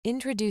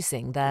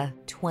Introducing the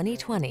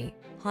 2020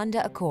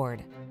 Honda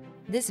Accord.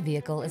 This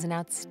vehicle is an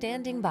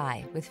outstanding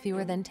buy with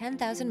fewer than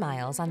 10,000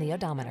 miles on the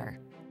odometer.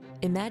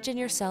 Imagine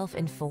yourself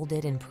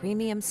enfolded in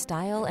premium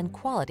style and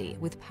quality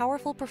with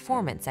powerful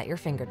performance at your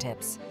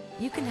fingertips.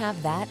 You can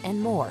have that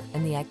and more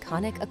in the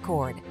iconic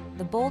Accord,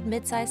 the bold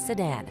midsize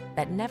sedan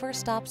that never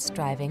stops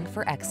striving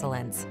for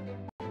excellence.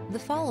 The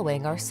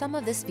following are some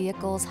of this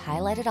vehicle's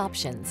highlighted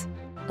options: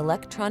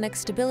 electronic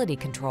stability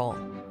control,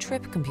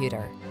 trip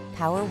computer,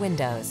 power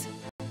windows,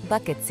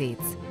 bucket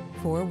seats,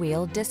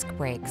 four-wheel disc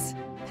brakes,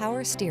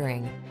 power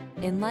steering.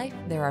 In life,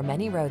 there are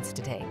many roads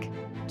to take.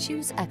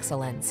 Choose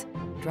excellence.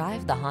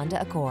 Drive the Honda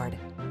Accord.